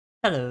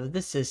Hello,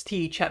 this is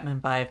T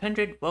Chapman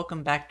 500.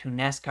 Welcome back to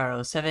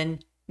NASCAR 07.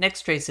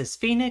 Next race is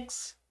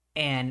Phoenix,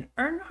 and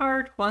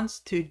Earnhardt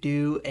wants to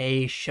do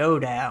a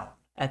showdown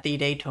at the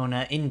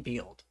Daytona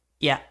infield.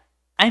 Yeah,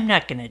 I'm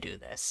not gonna do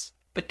this,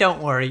 but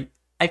don't worry,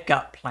 I've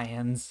got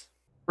plans.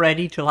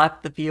 Ready to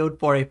lap the field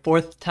for a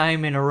fourth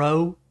time in a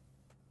row?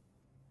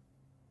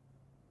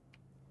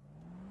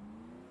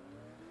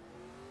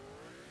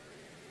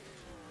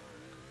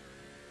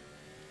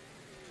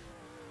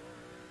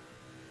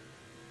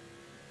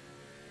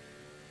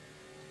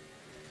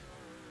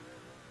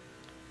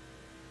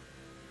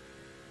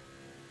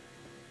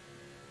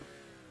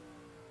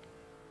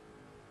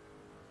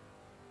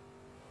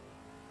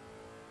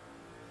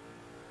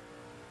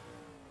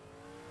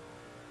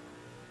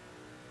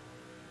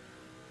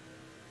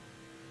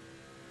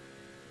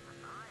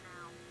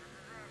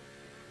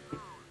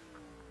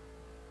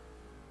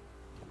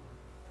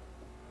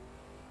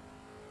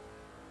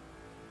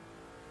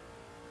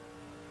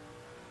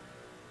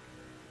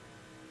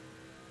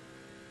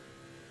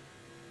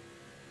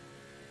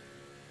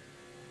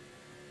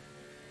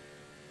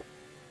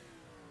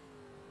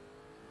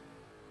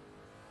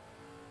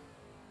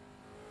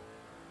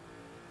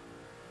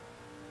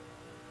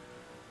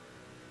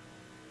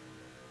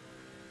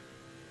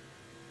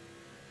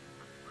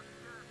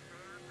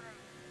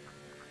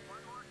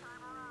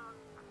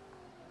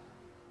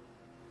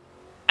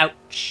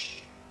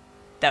 Ouch.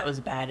 That was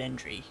a bad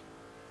injury.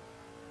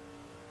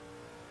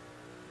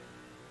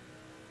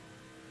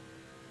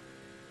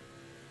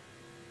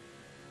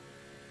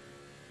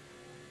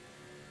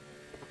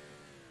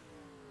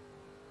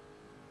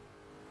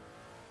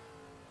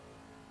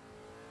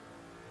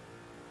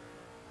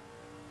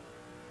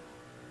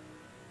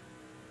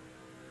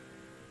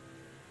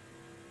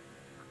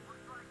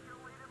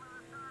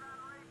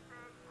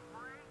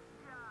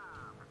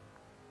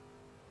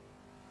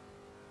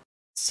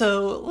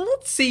 So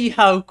let's see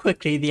how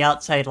quickly the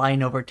outside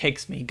line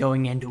overtakes me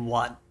going into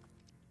one.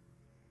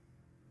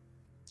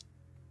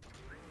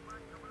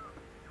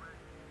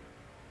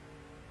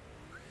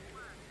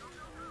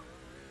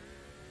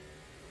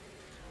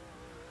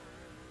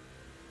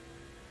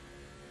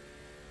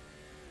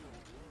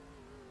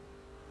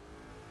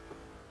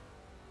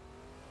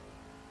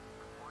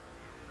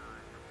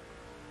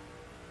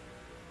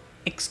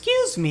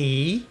 Excuse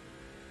me?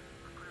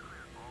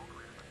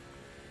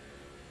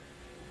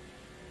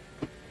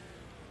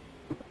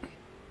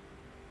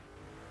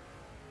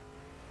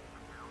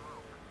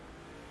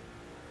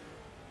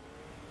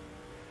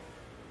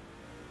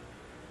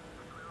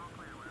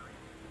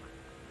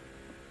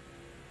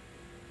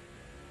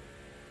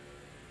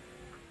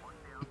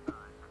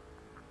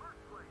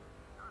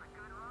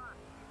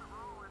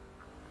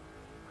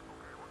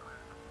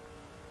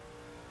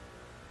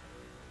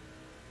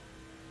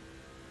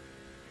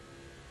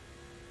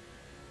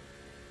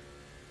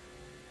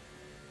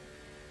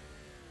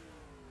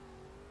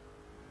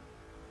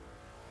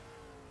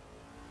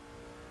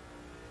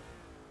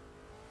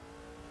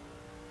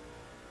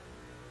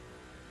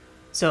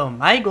 So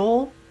my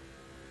goal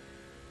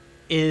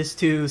is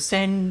to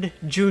send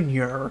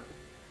Junior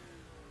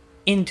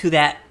into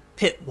that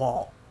pit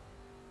wall.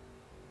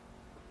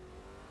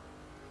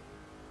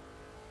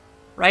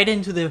 Right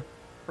into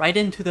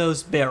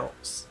those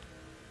barrels.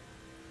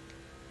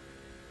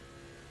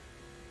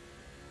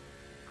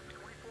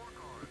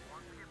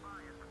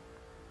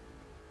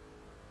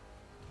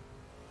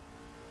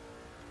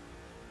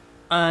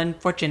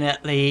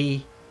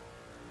 Unfortunately,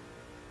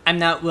 I'm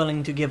not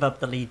willing to give up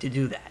the lead to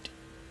do that.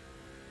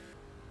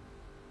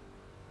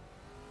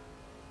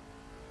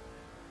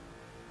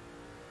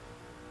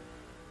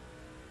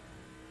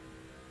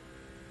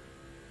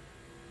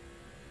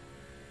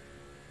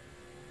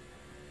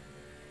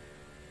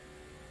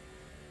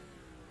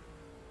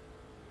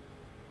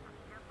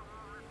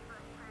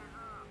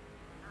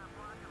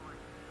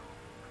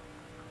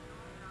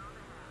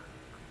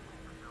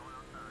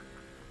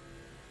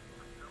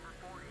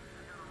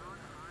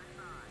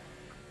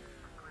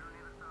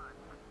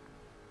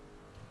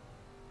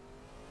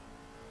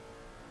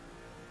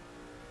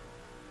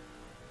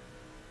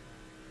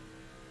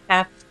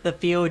 Half the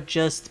field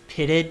just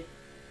pitted.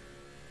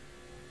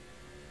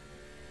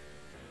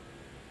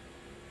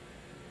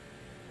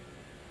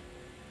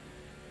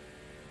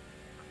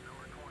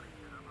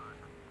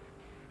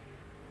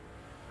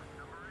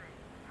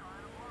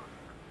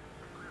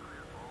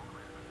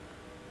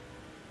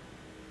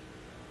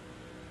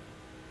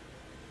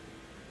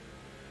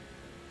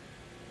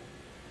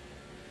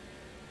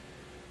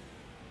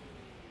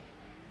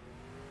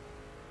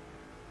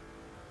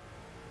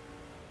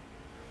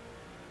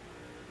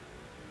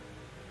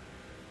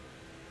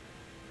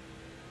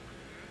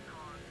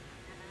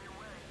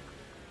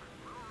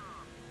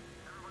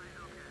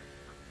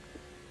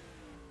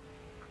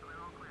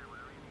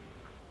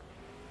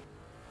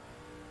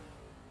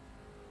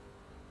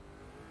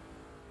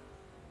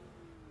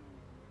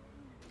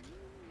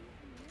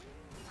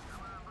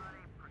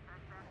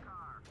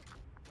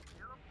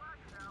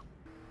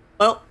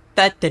 Well,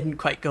 that didn't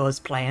quite go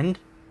as planned.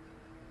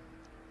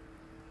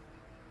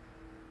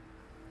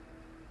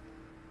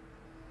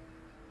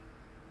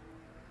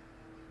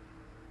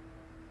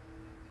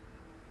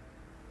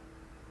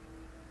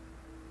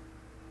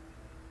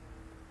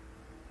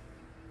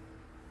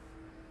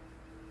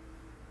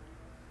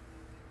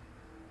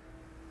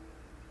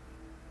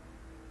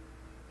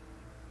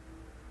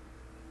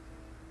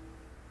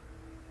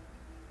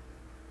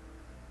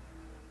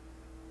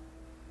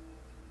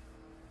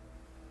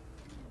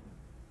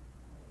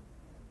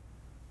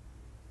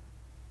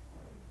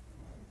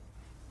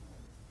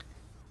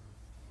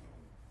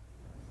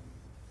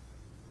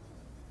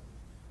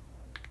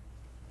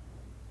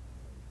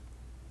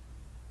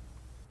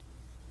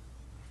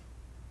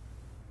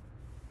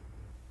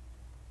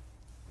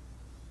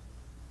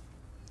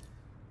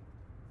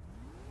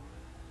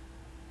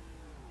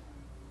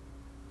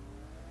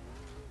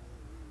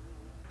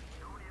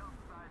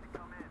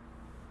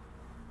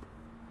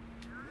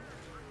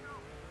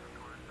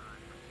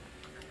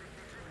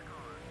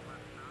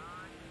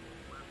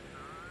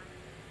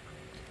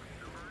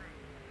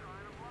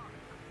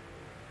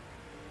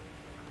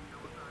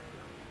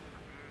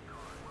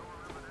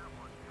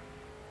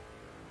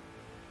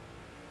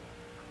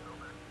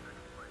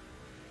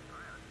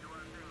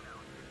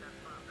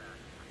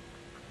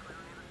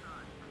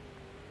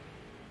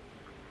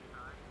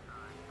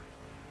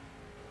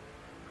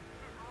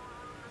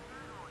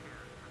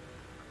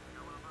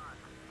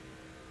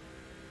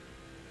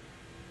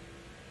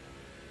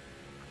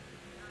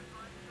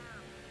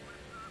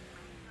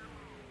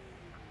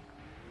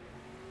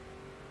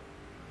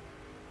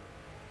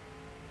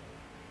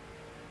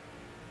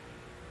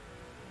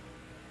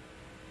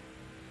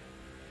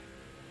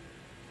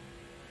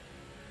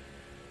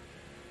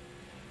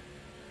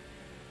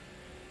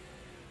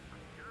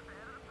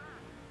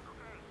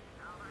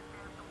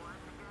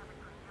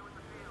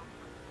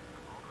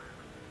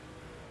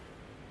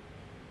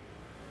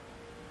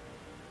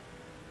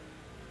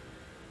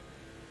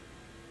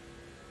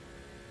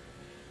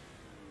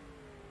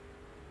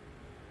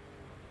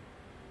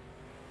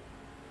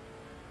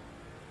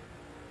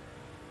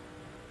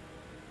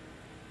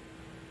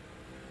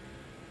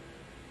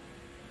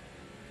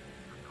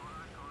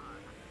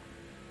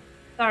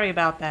 Sorry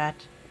about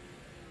that.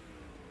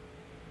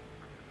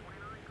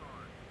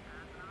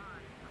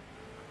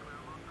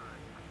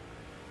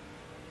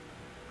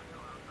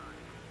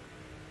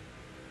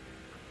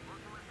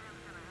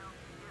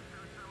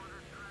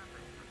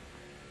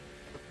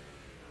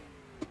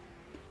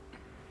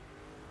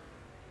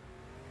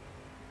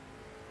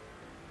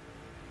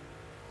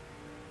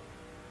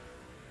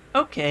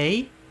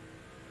 Okay.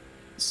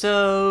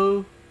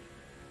 So,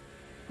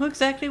 who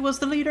exactly was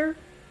the leader?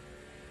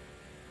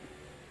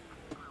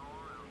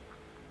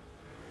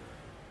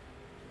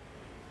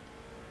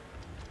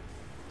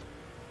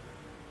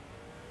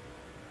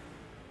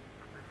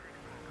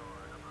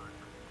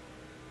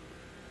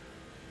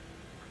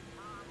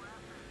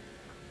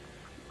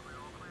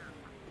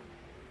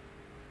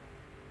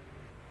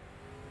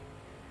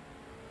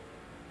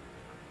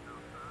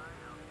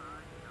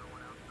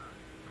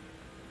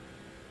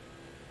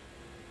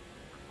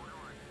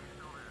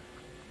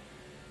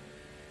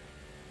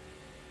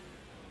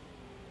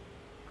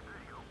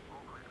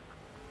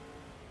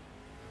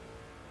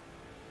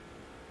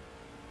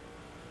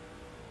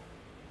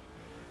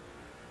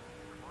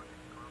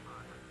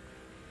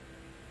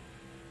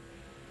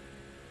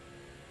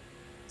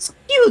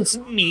 Excuse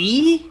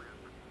me?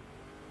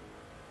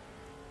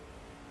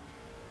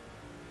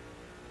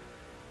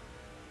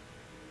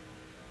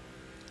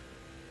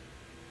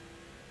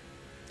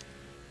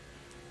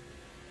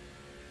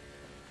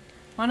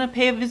 Wanna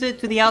pay a visit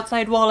to the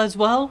outside wall as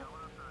well?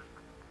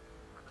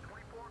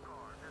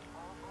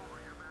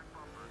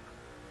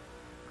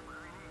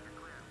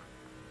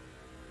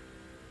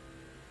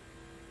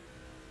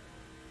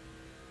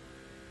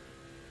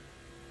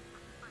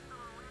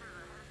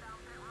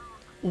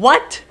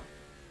 What?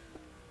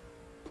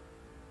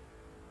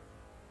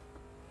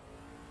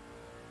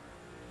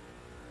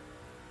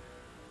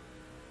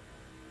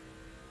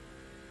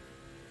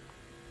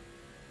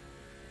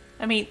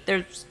 I mean,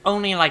 there's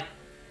only like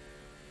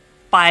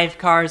 5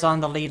 cars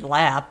on the lead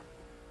lap.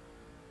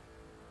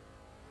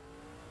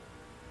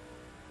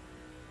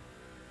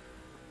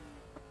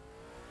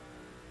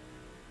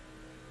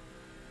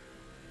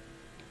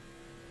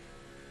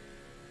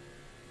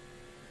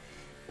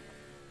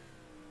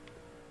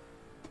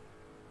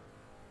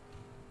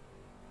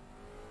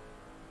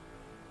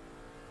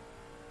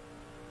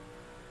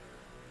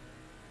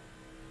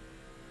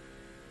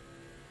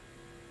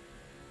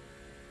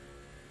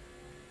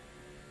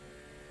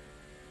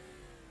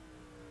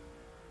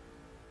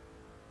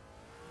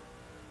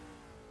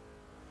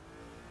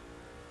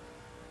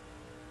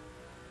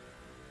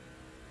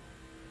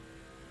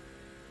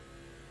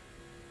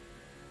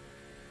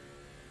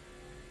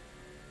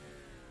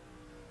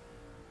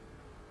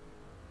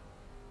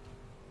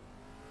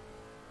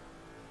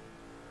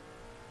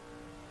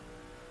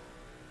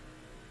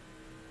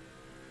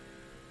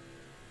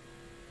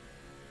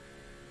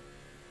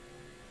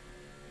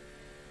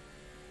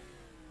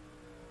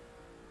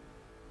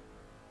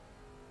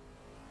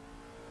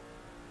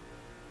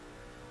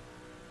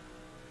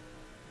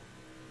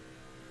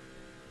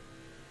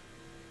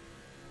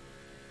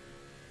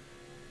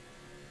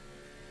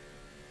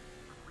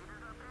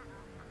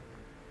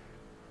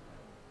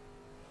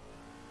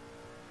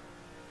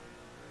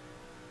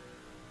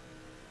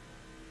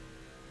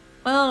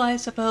 Well, I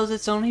suppose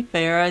it's only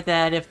fair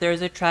that if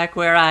there's a track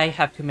where I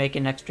have to make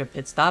an extra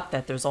pit stop,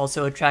 that there's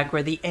also a track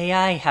where the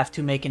AI have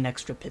to make an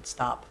extra pit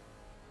stop.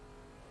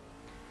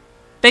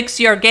 Fix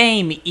your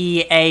game,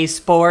 EA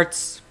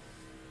Sports.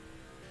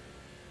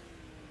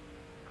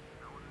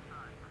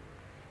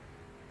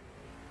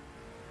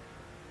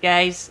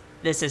 Guys,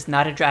 this is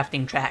not a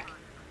drafting track.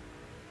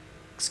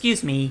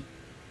 Excuse me.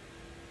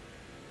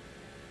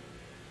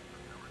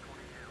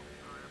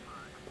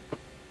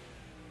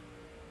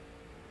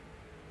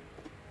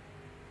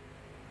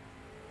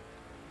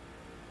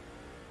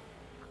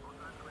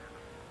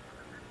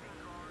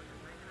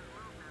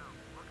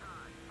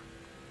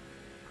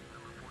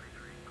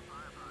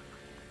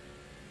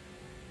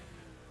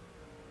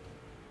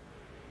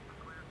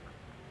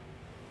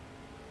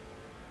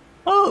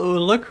 Oh,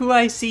 look who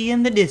I see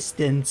in the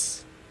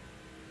distance.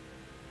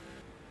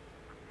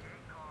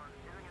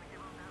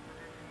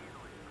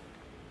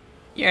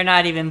 You're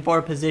not even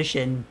for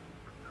position.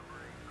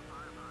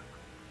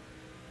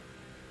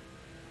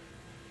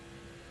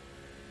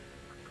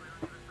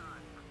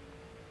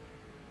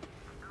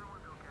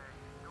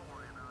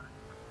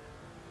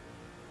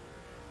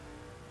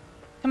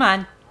 Come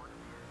on.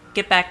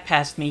 Get back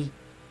past me.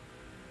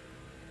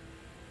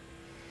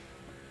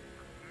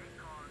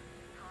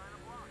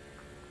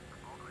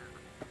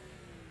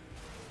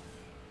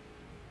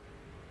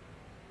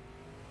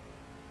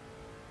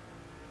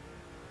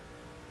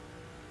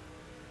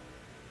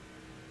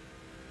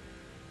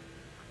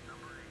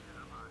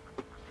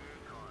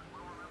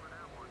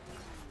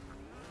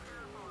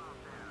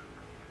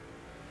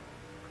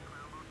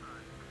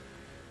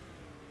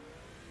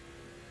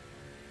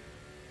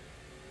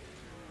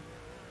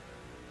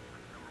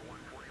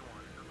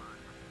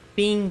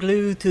 Being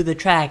glued to the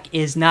track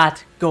is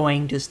not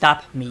going to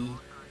stop me.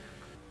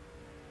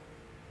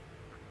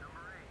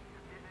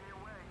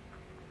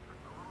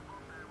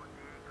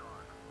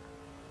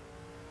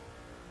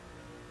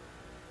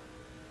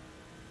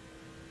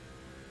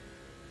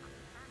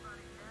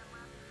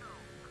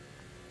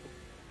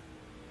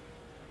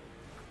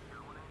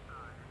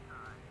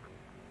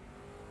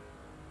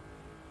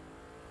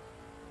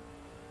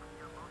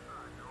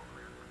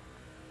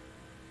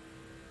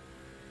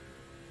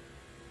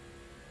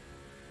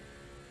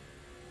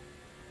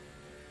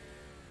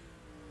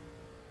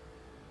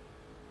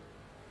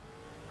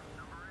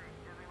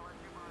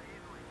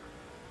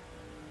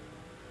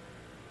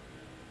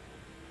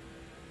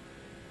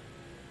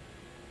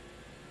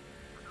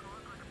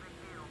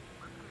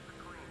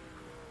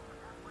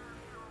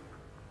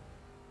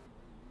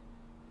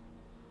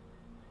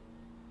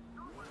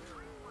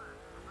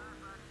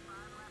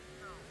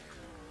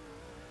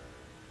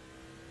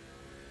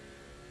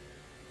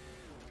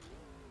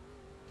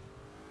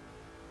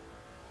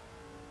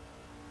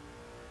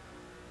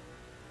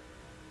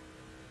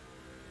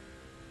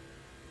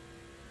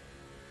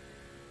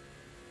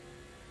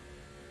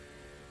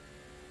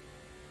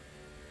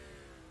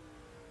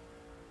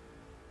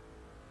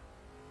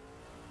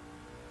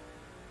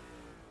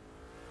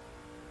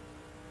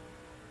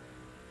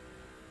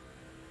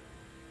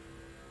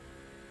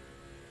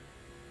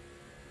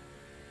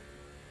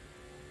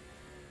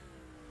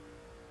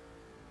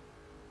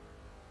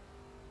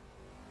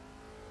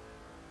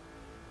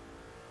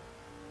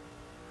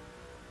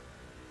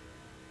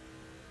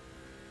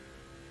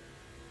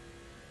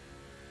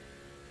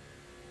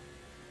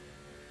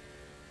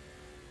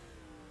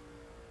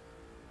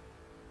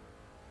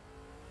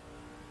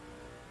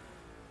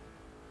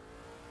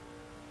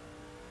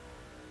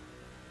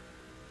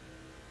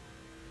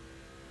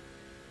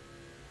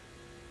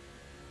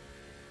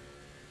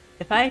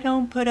 If I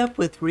don't put up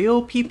with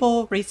real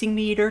people racing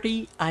me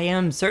dirty, I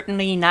am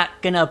certainly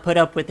not gonna put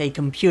up with a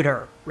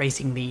computer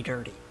racing me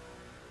dirty.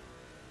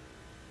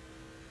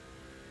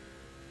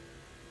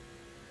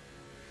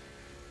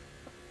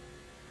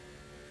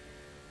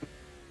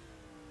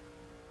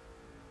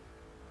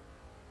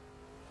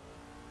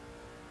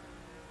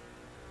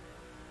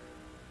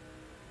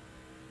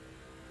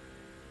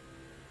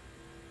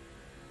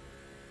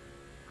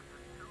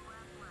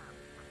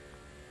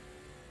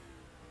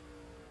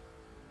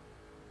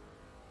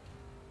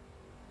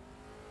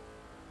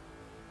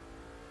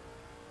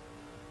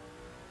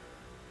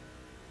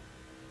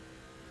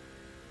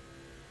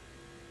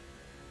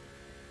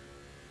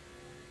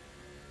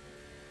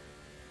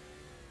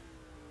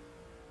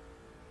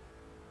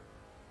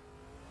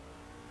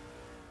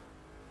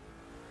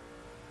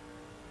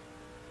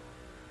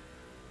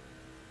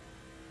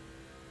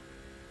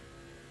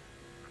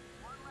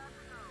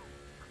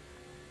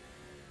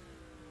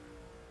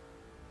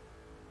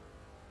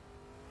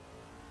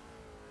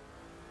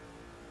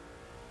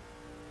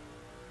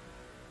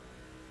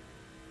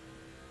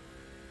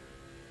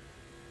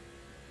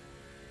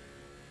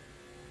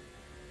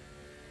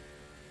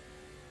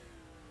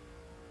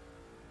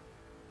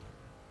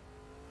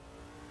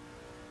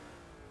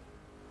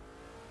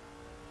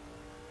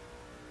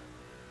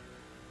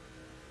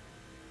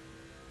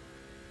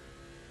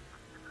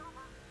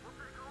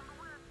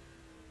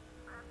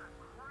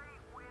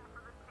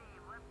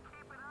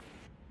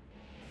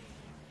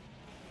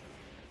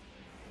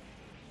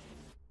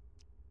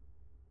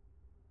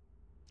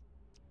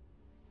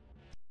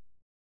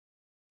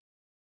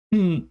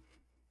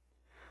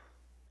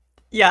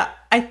 Yeah,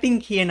 I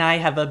think he and I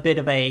have a bit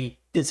of a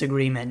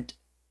disagreement.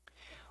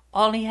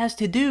 All he has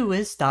to do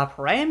is stop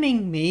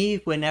ramming me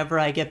whenever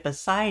I get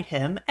beside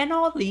him, and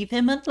I'll leave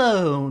him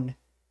alone.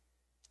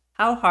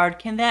 How hard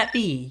can that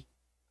be?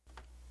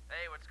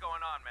 Hey, what's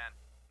going on, man?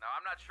 Now,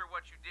 I'm not sure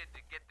what you did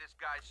to get this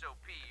guy so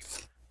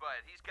peeved,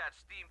 but he's got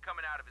steam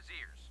coming out of his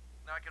ears.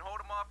 Now, I can hold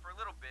him off for a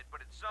little bit,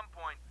 but at some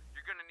point,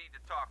 you're gonna need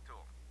to talk to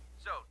him.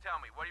 So, tell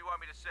me, what do you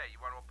want me to say?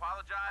 You want to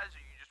apologize, or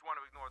you just want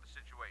to ignore the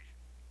situation?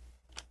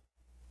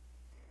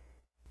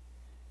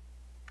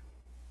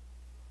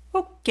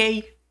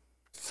 Okay.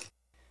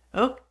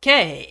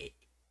 Okay.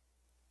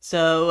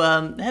 So,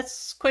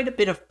 that's quite a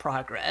bit of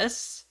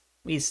progress.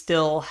 We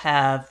still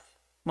have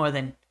more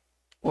than,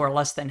 or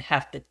less than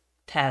half the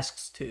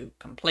tasks to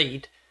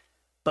complete,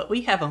 but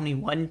we have only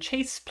one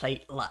chase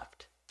plate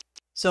left.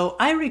 So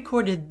I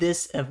recorded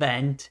this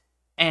event,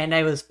 and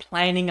I was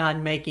planning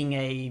on making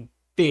a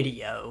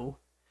video,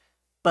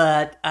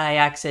 but I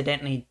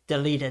accidentally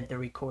deleted the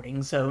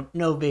recording, so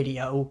no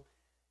video.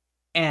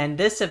 And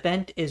this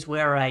event is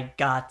where I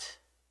got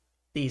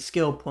the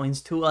skill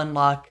points to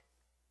unlock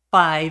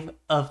 5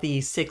 of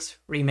the 6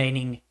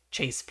 remaining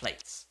chase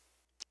plates.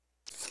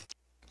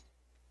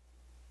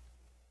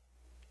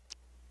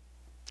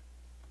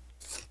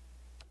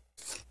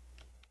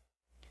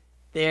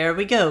 There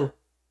we go.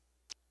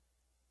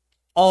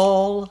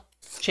 All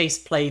chase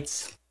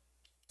plates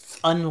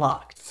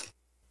unlocked.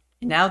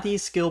 Now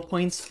these skill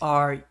points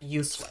are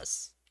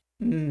useless.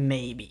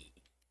 Maybe.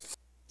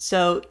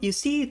 So you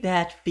see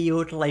that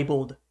field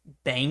labeled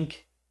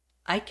bank?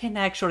 I can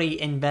actually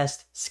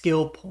invest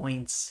skill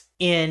points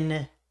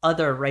in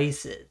other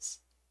races.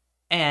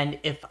 And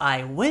if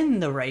I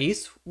win the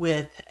race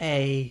with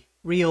a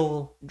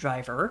real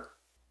driver,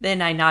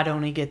 then I not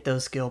only get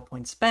those skill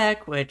points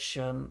back, which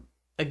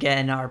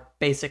again are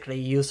basically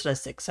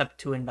useless except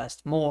to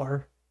invest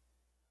more,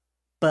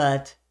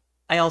 but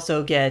I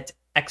also get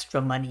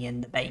extra money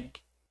in the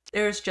bank.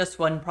 There's just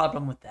one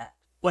problem with that.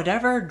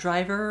 Whatever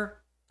driver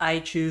I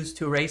choose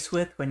to race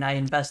with when I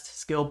invest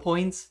skill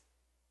points,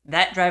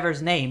 that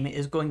driver's name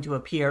is going to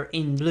appear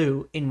in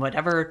blue in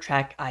whatever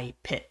track I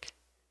pick.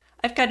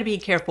 I've got to be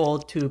careful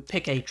to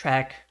pick a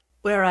track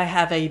where I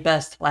have a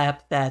best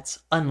lap that's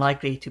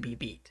unlikely to be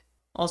beat.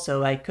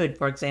 Also, I could,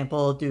 for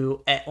example,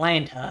 do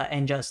Atlanta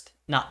and just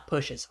not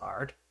push as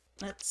hard.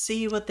 Let's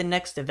see what the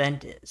next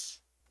event is.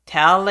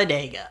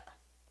 Talladega.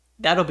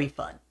 That'll be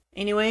fun.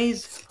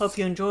 Anyways, hope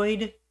you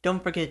enjoyed.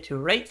 Don't forget to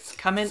rate,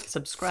 comment,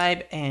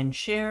 subscribe, and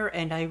share,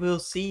 and I will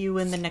see you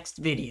in the next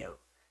video.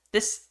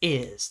 This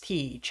is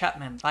T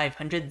Chapman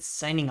 500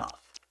 signing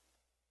off.